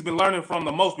he's been learning from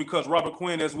the most, because Robert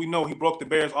Quinn, as we know, he broke the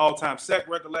Bears' all-time sack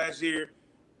record last year.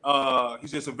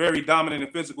 He's just a very dominant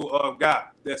and physical guy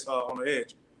that's on the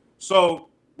edge. So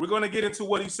we're gonna get into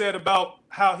what he said about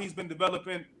how he's been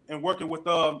developing and working with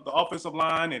the offensive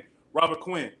line and Robert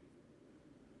Quinn.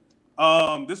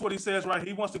 This is what he says, right?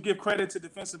 He wants to give credit to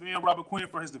defensive end Robert Quinn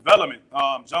for his development.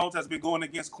 Jones has been going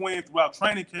against Quinn throughout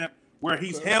training camp, where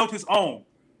he's held his own,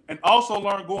 and also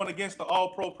learned going against the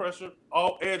all-pro pressure,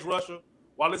 all-edge rusher,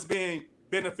 while it's being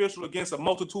beneficial against a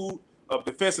multitude of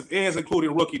defensive ends,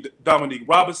 including rookie Dominique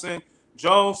Robinson.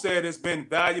 Jones said it's been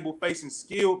valuable facing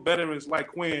skilled veterans like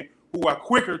Quinn, who are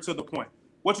quicker to the point.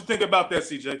 What you think about that,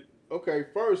 CJ? Okay,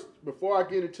 first, before I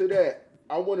get into that,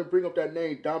 I want to bring up that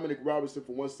name, Dominic Robinson,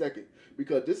 for 1 second,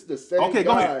 because this is the same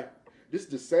guy. This is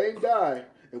the same guy,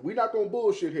 and we're not gonna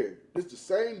bullshit here. This is the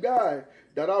same guy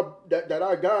that our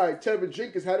guy Tevin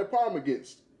Jenkins had a problem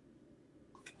against.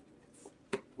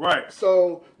 Right.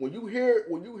 So when you hear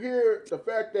the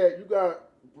fact that you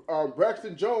got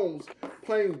Braxton Jones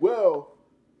playing well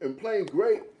and playing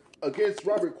great against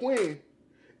Robert Quinn,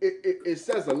 it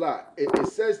says a lot. It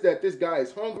says that this guy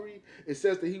is hungry. It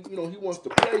says that he wants to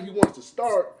play, he wants to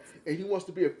start, and he wants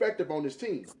to be effective on his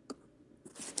team.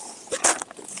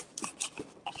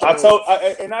 I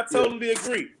totally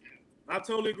agree. I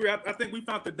totally agree. I think we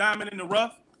found the diamond in the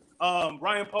rough.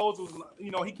 Ryan Poles was,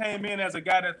 he came in as a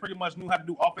guy that pretty much knew how to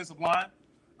do offensive line.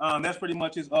 That's pretty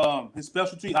much his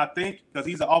specialty, I think, because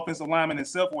he's an offensive lineman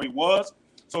himself, or he was.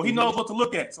 So he knows what to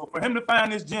look at. So for him to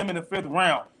find this gem in the 5th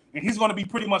round, and he's going to be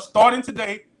pretty much starting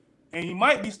today, and he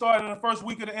might be starting in the first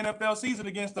week of the NFL season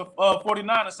against the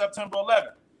 49ers September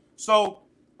 11th. So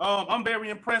I'm very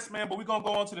impressed, man. But we're going to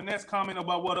go on to the next comment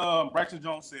about what Braxton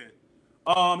Jones said.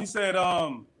 He said,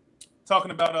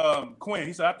 talking about Quinn,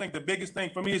 he said, I think the biggest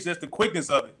thing for me is just the quickness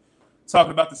of it.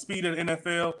 Talking about the speed of the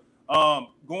NFL,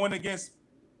 going against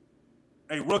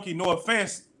a rookie, no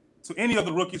offense to any of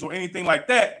the rookies or anything like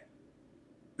that,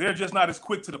 they're just not as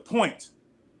quick to the point.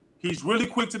 He's really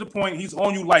quick to the point. He's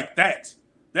on you like that.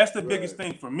 That's the biggest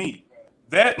thing for me.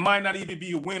 That might not even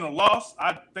be a win or loss.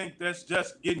 I think that's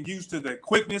just getting used to the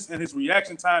quickness, and his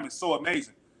reaction time is so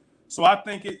amazing. So I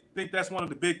think that's one of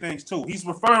the big things too. He's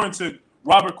referring to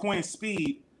Robert Quinn's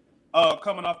speed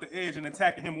coming off the edge and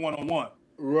attacking him one-on-one.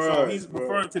 Right. So he's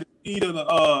referring to the speed of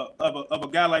a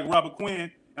guy like Robert Quinn.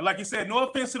 And like you said, no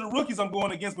offense to the rookies I'm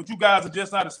going against, but you guys are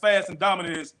just not as fast and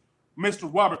dominant as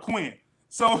Mr. Robert Quinn.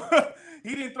 So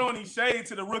he didn't throw any shade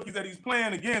to the rookies that he's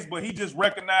playing against, but he just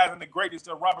recognizing the greatness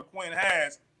that Robert Quinn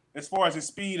has as far as his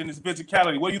speed and his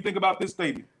physicality. What do you think about this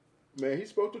statement? Man, he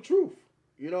spoke the truth.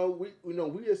 We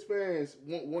as fans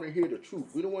want to hear the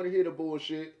truth. We don't want to hear the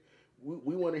bullshit.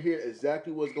 we want to hear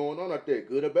exactly what's going on out there,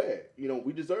 good or bad.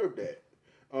 We deserve that.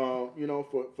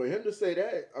 For him to say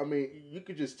that, I mean, you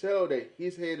could just tell that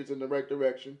his head is in the right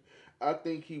direction. I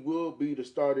think he will be the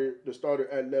starter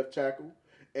at left tackle.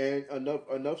 And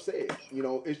enough said.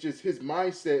 It's just his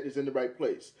mindset is in the right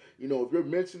place. If you're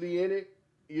mentally in it,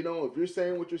 if you're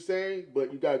saying what you're saying,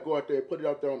 but you gotta go out there and put it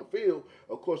out there on the field.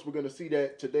 Of course, we're gonna see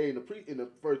that today in the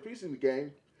first preseason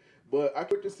game. But I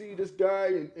get to see this guy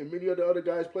and many of the other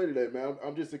guys play today, man.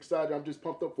 I'm just excited. I'm just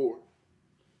pumped up for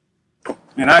it.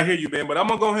 And I hear you, man. But I'm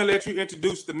gonna go ahead and let you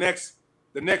introduce the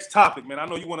next topic, man. I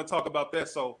know you want to talk about that,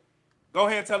 so go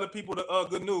ahead and tell the people the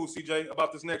good news, CJ,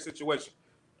 about this next situation.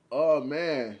 Oh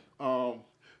man.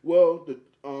 Well, the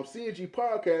CNG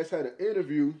podcast had an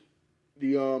interview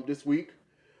this week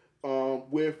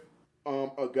with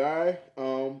a guy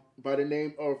by the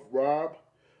name of Rob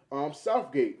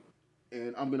Southgate,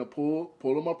 and I'm gonna pull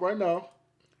him up right now.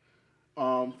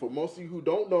 For most of you who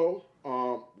don't know,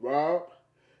 Rob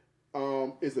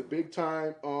is a big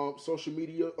time social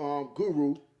media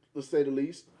guru, to say the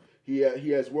least. He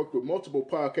has worked with multiple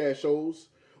podcast shows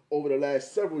over the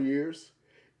last several years.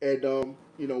 And,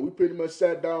 we pretty much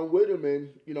sat down with him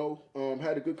and,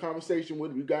 had a good conversation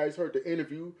with him. You guys heard the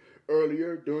interview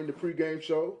earlier during the pregame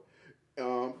show.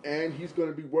 And he's going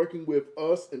to be working with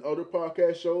us and other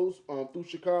podcast shows through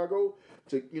Chicago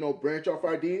to, branch off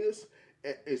ideas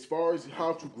as far as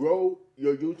how to grow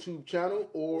your YouTube channel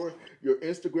or your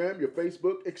Instagram, your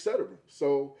Facebook, etc.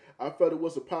 So I felt it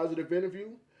was a positive interview,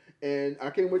 and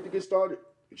I can't wait to get started.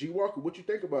 G. Walker, what you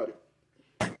think about it?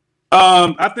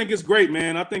 I think it's great,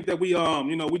 man. I think that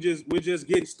we're just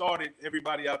getting started,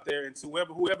 everybody out there, and so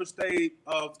whoever stayed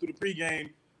through the pregame,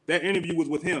 that interview was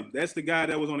with him. That's the guy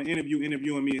that was on the interview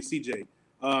interviewing me and CJ,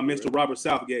 Mr. Robert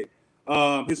Southgate.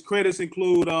 His credits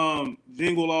include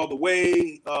Jingle All the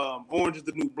Way, Orange is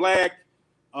the New Black.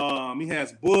 He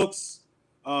has books,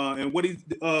 and what he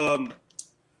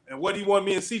wanted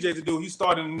me and CJ to do. He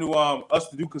started us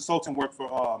to do consulting work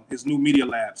for his new media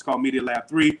lab. It's called Media Lab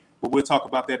 3. But we'll talk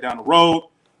about that down the road.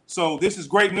 So this is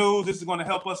great news. This is going to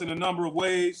help us in a number of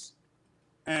ways.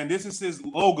 And this is his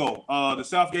logo, the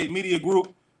Southgate Media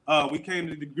Group. We came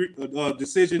to the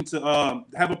decision to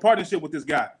have a partnership with this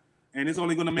guy. And it's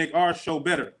only going to make our show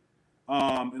better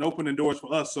and open the doors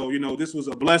for us. So, this was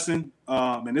a blessing.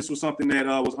 And this was something that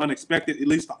was unexpected. At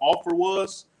least the offer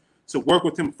was to work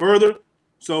with him further.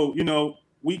 So,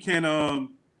 we can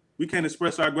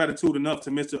express our gratitude enough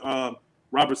to Mr.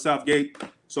 Robert Southgate.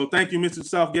 So thank you, Mr.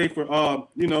 Southgate, for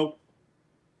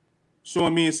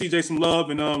showing me and CJ some love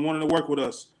and wanting to work with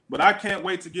us. But I can't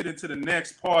wait to get into the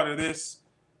next part of this.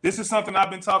 This is something I've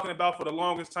been talking about for the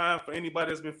longest time. For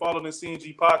anybody that's been following the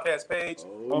CNG podcast page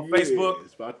on Facebook,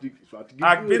 it's about to get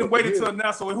I've good been up waiting here. till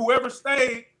now. So whoever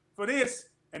stayed for this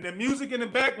and the music in the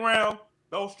background,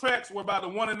 those tracks were by the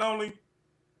one and only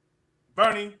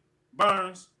Bernie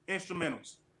Burns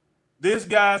instrumentals. This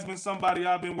guy's been somebody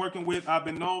I've been working with. I've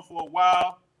been known for a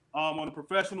while on a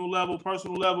professional level,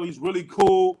 personal level. He's really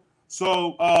cool.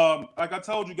 So, like I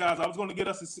told you guys, I was going to get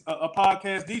us a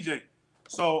podcast DJ.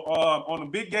 So, on the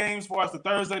big games, for us, the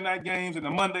Thursday night games and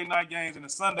the Monday night games and the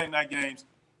Sunday night games,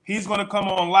 he's going to come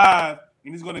on live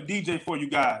and he's going to DJ for you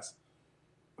guys.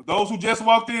 For those who just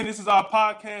walked in, this is our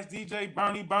podcast DJ,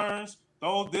 Bernie Burns.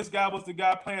 This guy was the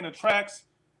guy playing the tracks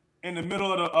in the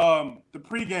middle of the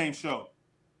pregame show.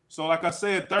 So like I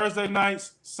said, Thursday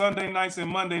nights, Sunday nights, and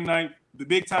Monday night, the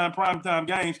big time, prime time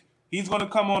games, he's going to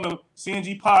come on the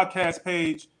CNG podcast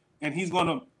page, and he's going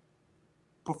to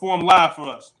perform live for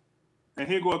us. And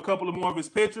here go a couple of more of his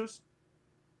pictures.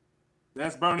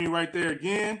 That's Bernie right there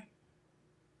again.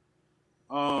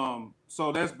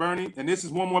 So that's Bernie. And this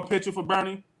is one more picture for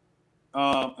Bernie.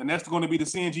 And that's going to be the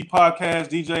CNG podcast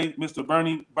DJ, Mr.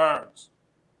 Bernie Burns.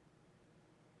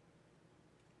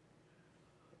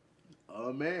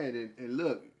 Oh man, and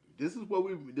look, this is what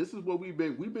we've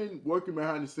been working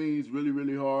behind the scenes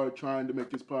really hard, trying to make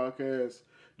this podcast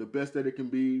the best that it can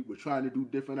be. We're trying to do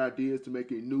different ideas to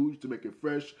make it new, to make it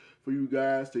fresh for you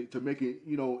guys, to make it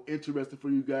interesting for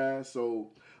you guys.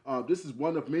 So this is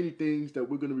one of many things that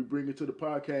we're going to be bringing to the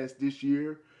podcast this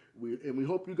year. We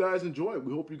hope you guys enjoy it.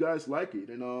 We hope you guys like it.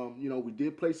 And we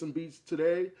did play some beats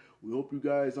today. We hope you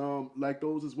guys like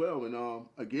those as well. And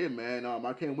again, man,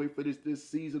 I can't wait for this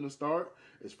season to start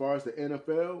as far as the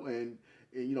NFL and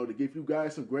to give you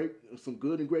guys some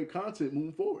good and great content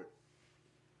moving forward.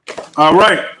 All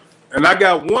right, and I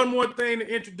got one more thing to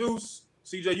introduce.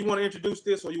 CJ, you want to introduce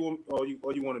this, or you want to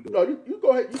do it? No, you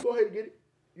go ahead. You go ahead and get it.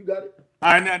 You got it.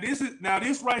 All right,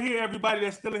 this right here, everybody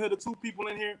that's still in here, the two people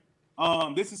in here.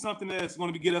 This is something that's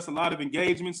going to get us a lot of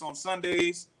engagements on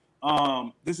Sundays.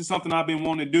 This is something I've been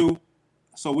wanting to do.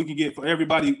 so we can get for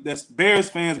everybody that's Bears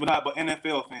fans, but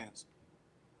NFL fans.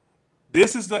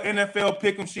 This is the NFL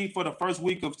pick'em sheet for the first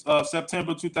week of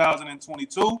September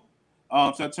 2022.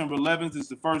 September 11th is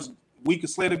the first week of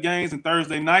slate of games, and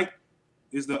Thursday night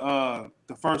is the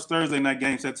first Thursday night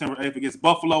game, September 8th, against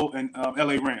Buffalo and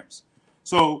LA Rams.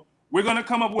 So we're going to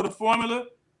come up with a formula.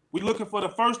 We're looking for the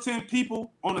first 10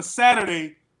 people on a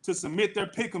Saturday to submit their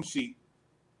pick'em sheet,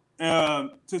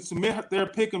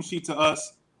 to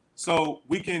us, so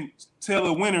we can tell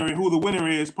a winner and who the winner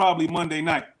is probably Monday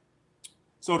night.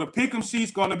 So the pick'em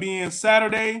sheet's going to be in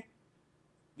Saturday.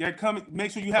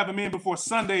 Make sure you have them in before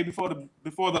Sunday, before the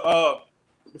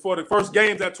first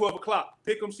games at 12 o'clock.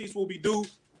 Pick'em sheets will be due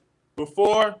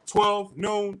before 12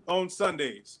 noon on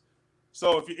Sundays.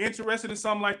 So if you're interested in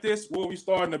something like this, we'll be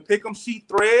starting a pick'em sheet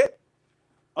thread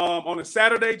on a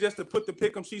Saturday just to put the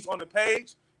pick'em sheets on the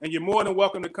page. And you're more than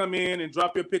welcome to come in and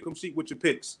drop your pick'em sheet with your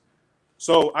picks.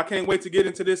 So I can't wait to get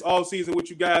into this all season with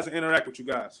you guys and interact with you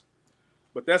guys.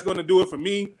 But that's going to do it for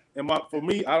me. And for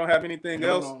me, I don't have anything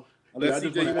else. Unless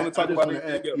CJ, you want to talk about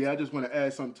anything else? Yeah, I just want to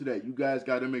add something to that. You guys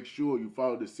got to make sure you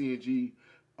follow the CNG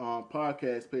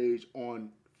podcast page on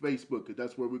Facebook, because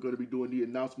that's where we're going to be doing the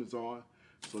announcements on.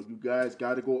 So you guys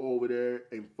got to go over there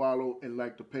and follow and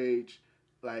like the page.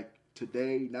 Like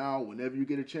today, now, whenever you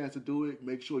get a chance to do it,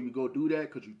 make sure you go do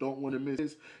that, because you don't want to miss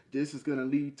this. This is going to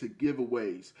lead to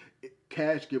giveaways,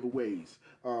 cash giveaways,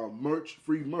 merch,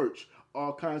 free merch,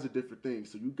 all kinds of different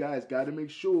things. So you guys got to make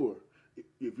sure,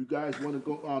 if you guys want to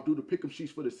go do the pick'em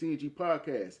sheets for the CNG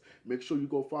podcast, make sure you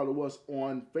go follow us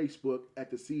on Facebook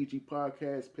at the CNG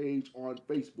podcast page on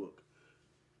Facebook.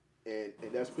 And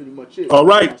that's pretty much it. All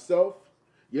right.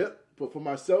 But for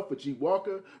myself, for G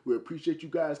Walker, we appreciate you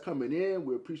guys coming in.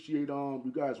 We appreciate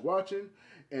you guys watching.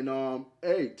 And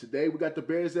hey, today we got the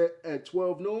Bears at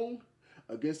 12 noon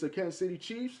against the Kansas City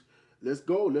Chiefs. Let's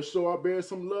go. Let's show our Bears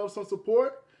some love, some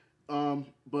support.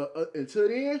 But until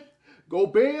then, go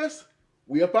Bears.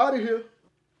 We up out of here.